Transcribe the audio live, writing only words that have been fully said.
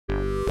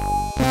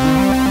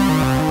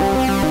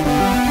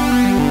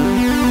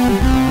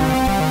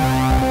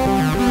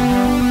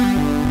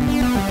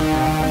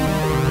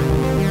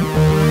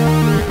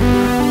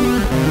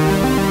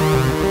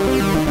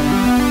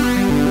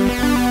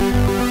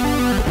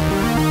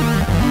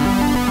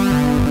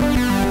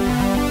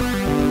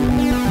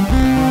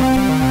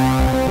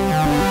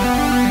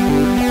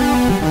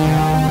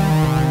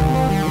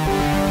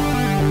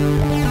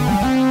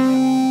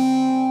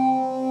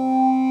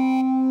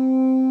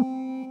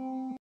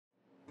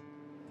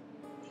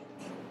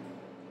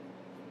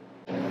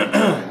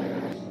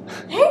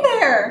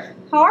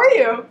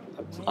you?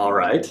 All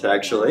right,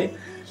 actually.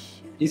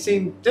 You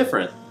seem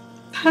different.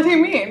 How do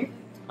you mean?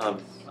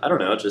 I don't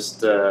know,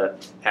 just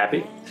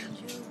happy.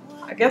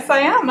 I guess I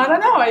am. I don't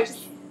know.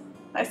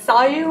 I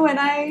saw you and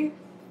I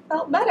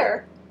felt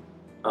better.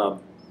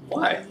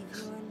 Why?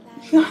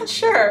 Not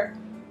sure.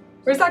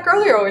 Where's that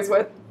girl you're always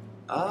with?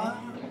 I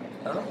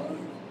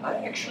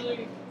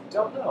actually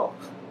don't know.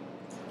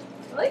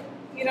 Really?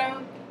 You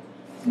don't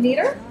need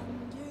her?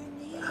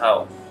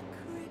 How?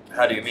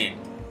 How do you mean?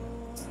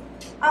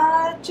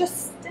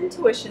 Just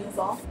intuition is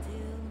all.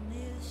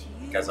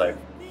 Because I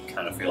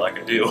kind of feel like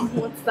I do.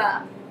 What's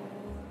that?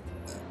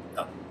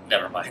 Oh,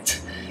 never mind.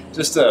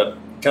 Just a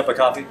cup of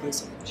coffee,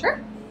 please. Sure.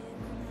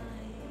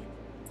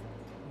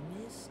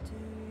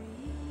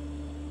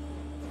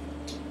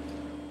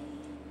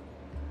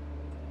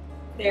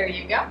 There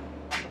you go.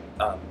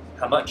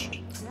 How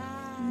much?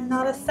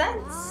 Not a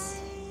cent.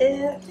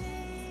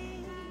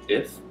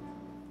 If?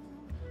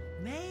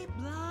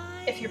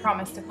 If you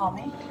promise to call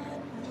me.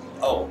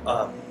 Oh,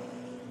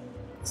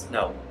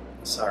 no,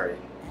 sorry.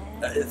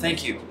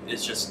 Thank you.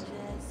 It's just,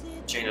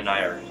 Jane and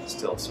I are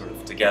still sort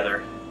of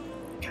together.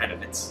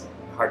 It's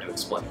hard to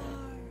explain.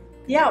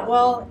 Yeah,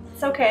 well,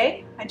 it's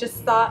okay. I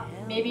just thought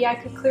maybe I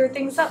could clear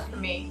things up for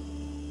me.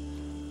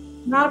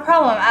 Not a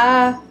problem.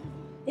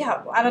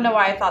 Yeah, I don't know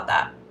why I thought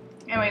that.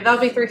 Anyway, that'll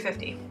be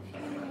 $3.50.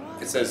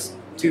 It says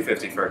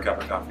 $2.50 for a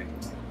cup of coffee.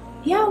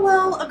 Yeah,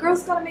 well, a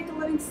girl's gotta make a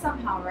living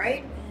somehow,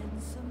 right?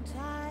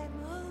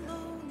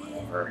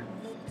 Whatever.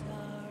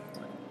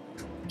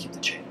 Keep the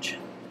change.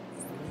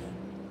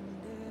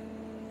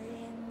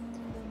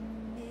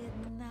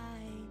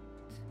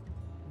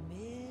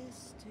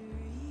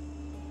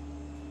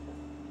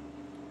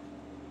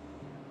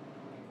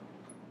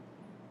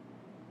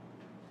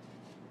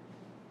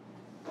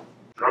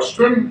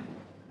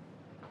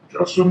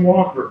 Justin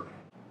Walker.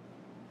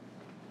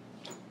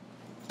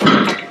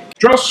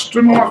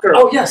 Justin Walker!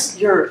 Oh, yes,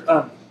 you're,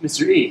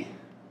 Mr. E.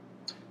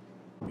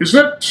 Is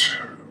that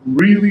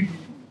really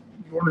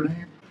your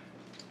name?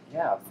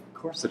 Yeah, of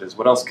course it is.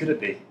 What else could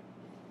it be?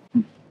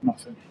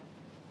 Nothing.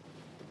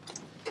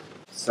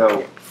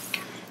 So,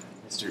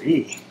 Mr.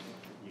 E,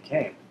 you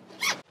came.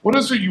 What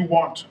is it you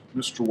want,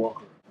 Mr.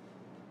 Walker?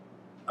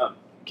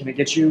 Can I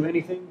get you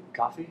anything?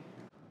 Coffee?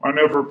 I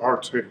never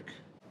partake.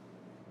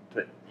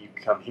 But you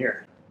come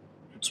here.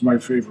 It's my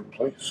favorite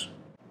place.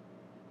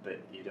 But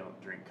you don't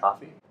drink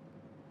coffee?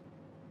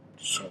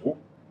 So?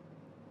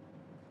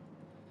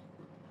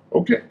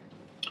 Okay.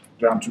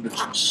 Down to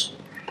business.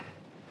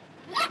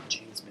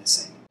 Jane's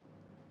missing.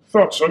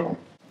 Thought so.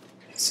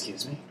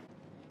 Excuse me?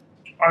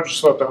 I just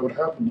thought that would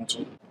happen, that's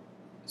all.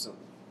 So,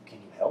 can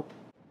you help?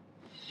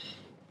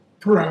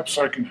 Perhaps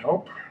I can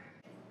help.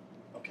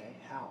 Okay,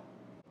 how?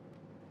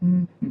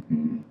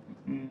 Mm-hmm.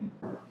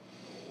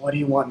 What do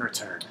you want in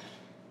return?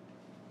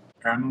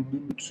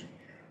 Anonymity.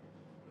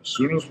 As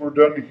soon as we're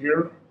done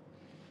here,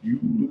 you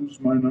lose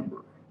my number.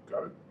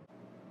 Got it?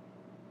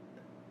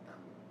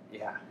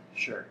 Yeah,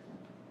 sure.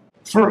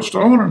 First,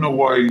 I want to know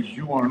why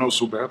you want to know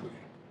so badly.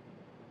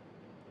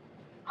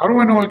 How do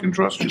I know I can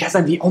trust you? Because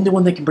I'm the only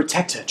one that can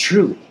protect her,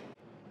 truly.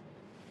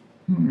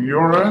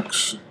 Your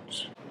accent.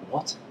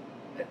 What?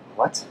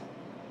 What?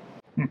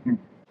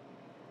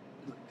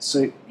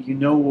 So, you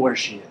know where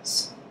she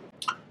is?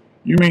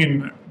 You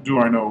mean, do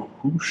I know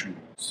who she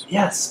is?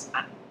 Yes.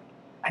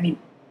 I mean,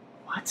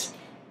 what?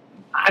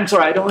 I'm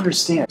sorry, I don't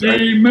understand.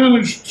 They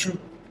managed to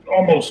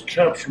almost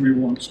capture me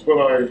once, but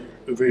I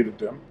evaded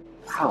them.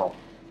 How?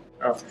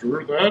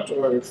 After that,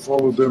 I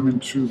followed them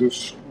into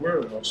this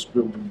warehouse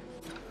building.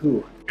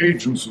 Who?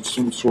 Agents of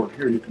some sort.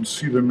 Here, you can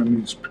see them in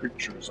these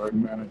pictures. I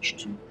managed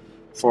to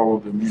follow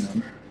them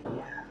in.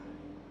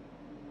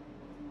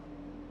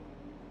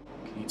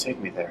 Can you take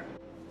me there?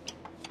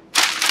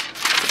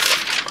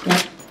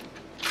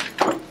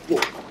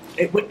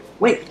 Hey,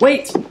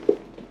 wait!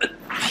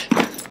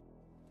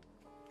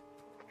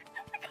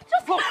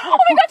 Oh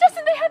my god,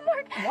 Justin, they had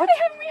Mark! What?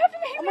 We have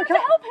to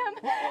help him!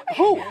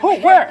 Who?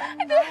 Where?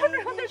 I don't know,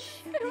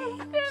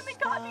 they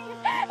got me,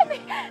 and they...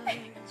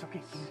 It's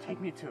okay, can you take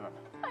me to them?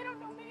 I don't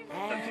know, maybe...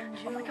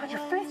 Oh my god,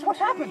 your face, what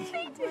happened?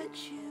 They did.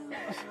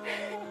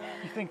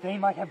 You think they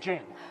might have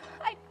Jane?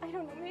 I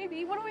don't know,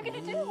 maybe. What are we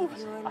gonna do?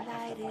 I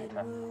have to find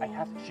her. I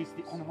have to. She's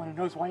the only one who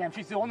knows who I am.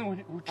 She's the only one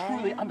who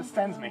truly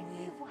understands me.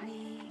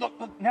 Look,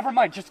 never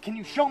mind. Just can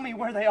you show me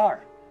where they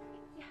are?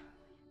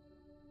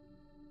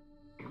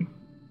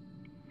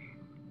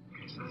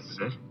 So this is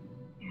it?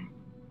 Yeah.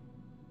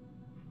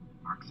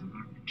 Mark's in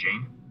there?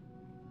 Jane?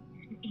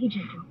 An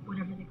agent, or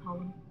whatever they call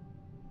him.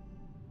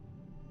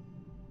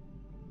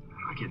 How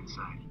do I get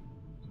inside?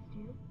 Just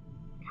you?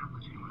 Can't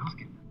let anyone else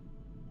get in.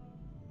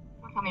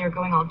 Don't tell me you're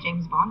going all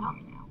James Bond on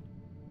me now.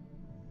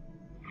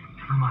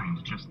 Never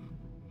mind, just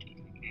take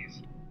it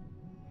easy.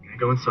 I'm gonna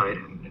go inside,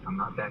 and if I'm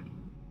not back in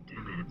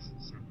 10 minutes,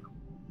 send help.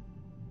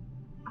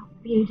 Oh,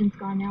 the agent's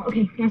gone now.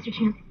 Okay, now's your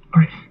chance.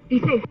 Alright. Be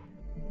safe.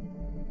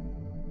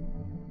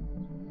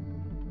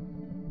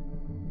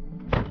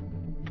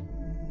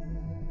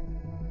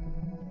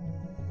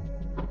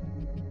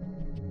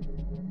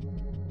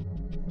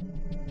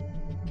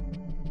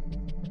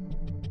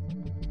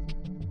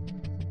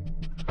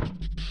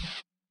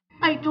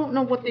 don't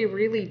know what they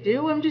really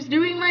do. I'm just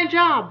doing my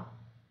job.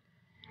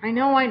 I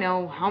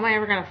know. How am I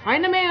ever gonna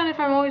find a man if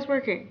I'm always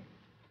working?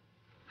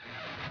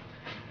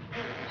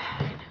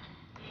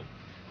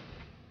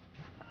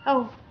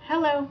 Oh,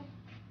 hello.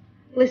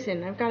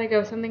 Listen, I've gotta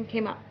go. Something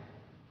came up.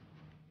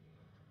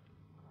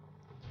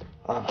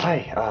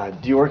 Hi,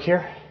 do you work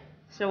here?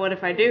 So what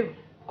if I do?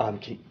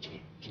 Can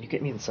you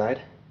get me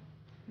inside?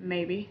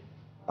 Maybe.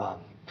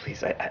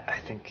 Please, I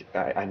think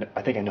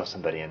I know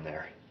somebody in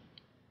there.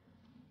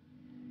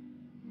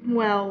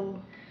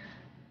 Well...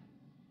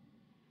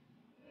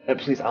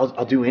 Please,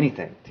 I'll do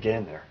anything to get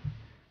in there.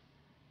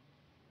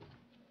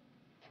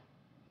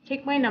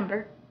 Take my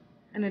number.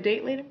 And a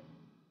date later?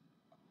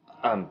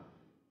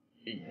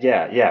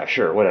 Yeah,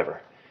 sure,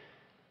 whatever.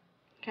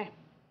 Okay.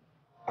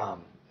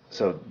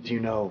 So, do you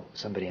know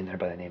somebody in there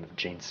by the name of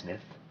Jane Smyth?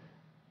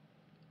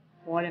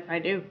 What if I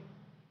do?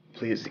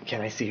 Please,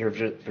 can I see her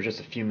for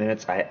just a few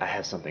minutes? I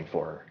have something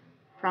for her.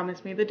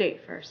 Promise me the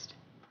date first.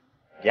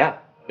 Yeah,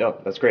 no,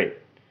 that's great.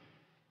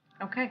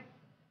 Okay.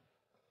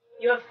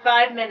 You have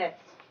 5 minutes.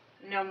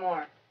 No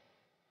more.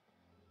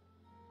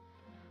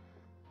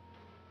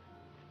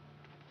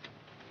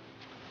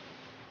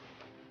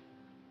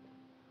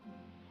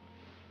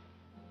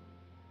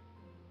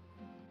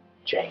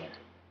 Jane,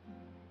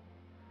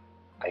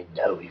 I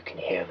know you can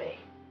hear me.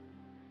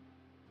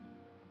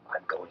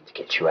 I'm going to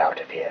get you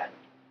out of here.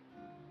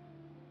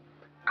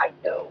 I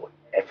know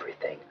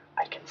everything.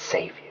 I can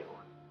save you.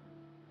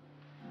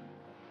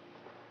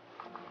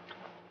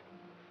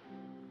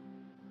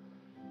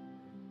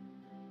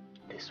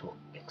 This will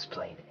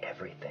explain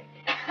everything.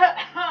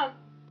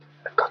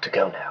 I've got to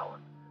go now.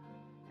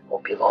 It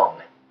won't be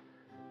long.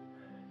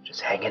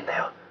 Just hang in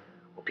there.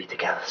 We'll be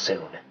together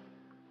soon.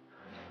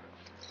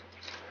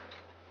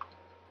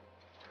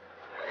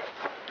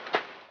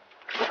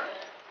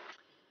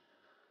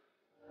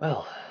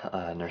 Well,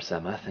 Nurse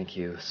Emma, thank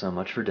you so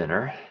much for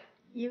dinner.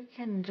 You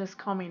can just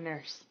call me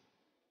Nurse.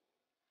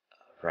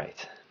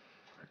 Right.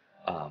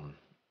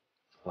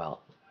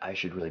 Well, I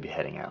should really be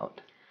heading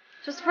out.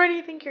 Just where do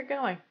you think you're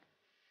going?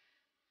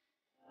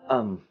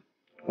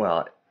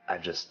 Well,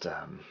 I've just,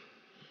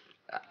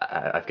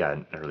 I've got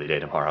an early day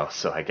tomorrow,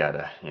 so I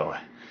gotta,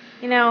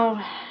 You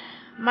know,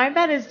 my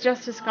bed is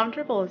just as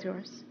comfortable as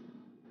yours.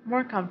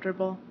 More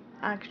comfortable,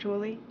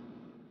 actually.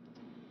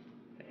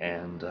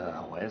 And,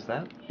 why is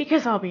that?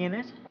 Because I'll be in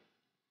it.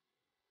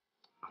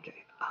 Okay,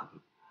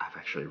 I've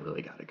actually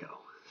really gotta go,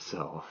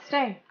 so...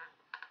 Stay.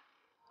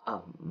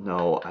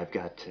 No, I've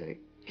got to...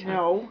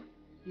 No,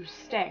 you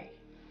stay.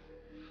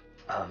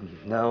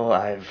 No,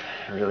 I've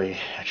really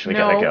actually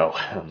gotta go.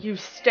 You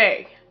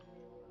stay.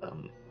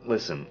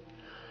 Listen,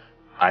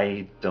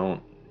 I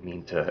don't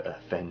mean to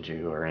offend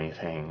you or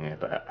anything,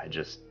 but I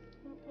just...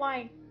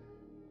 Why?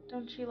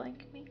 Don't you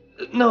like me?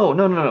 No.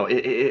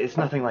 It's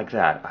nothing like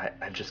that.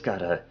 I've just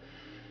gotta...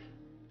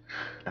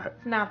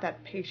 It's not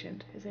that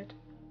patient, is it?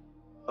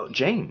 Oh,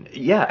 Jane.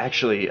 Yeah,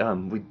 actually,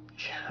 we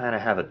kind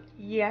of have a...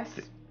 Yes.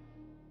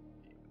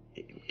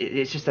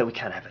 It's just that we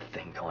kind of have a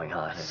thing going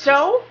on. It's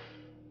so? Just...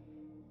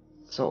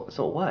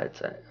 So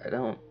what? I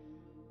don't...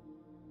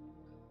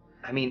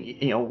 I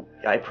mean,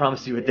 I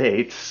promised you a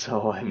date,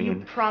 so I mean...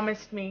 You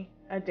promised me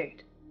a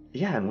date.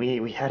 Yeah, and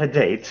we had a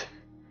date.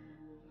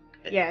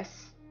 Yes.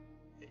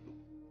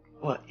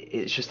 Well,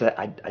 it's just that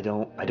I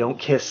don't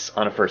kiss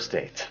on a first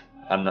date.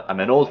 I'm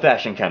an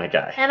old-fashioned kind of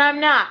guy. And I'm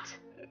not.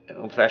 An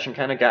old-fashioned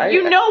kind of guy?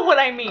 You know what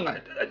I mean.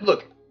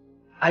 Look,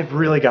 I've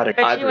really got to...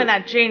 Bet you and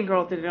that Jane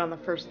girl did it on the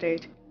first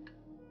date.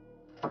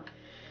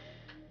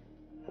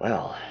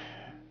 Well,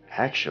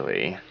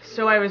 actually...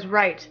 So I was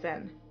right,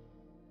 then.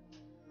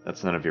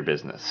 That's none of your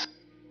business.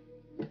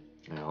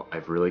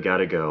 I've really got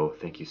to go.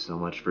 Thank you so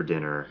much for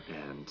dinner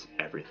and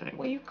everything.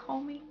 Will you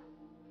call me?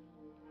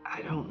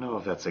 I don't know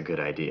if that's a good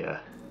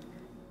idea.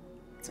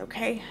 It's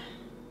okay.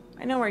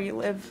 I know where you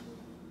live.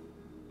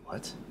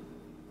 What?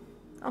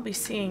 I'll be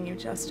seeing you,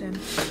 Justin.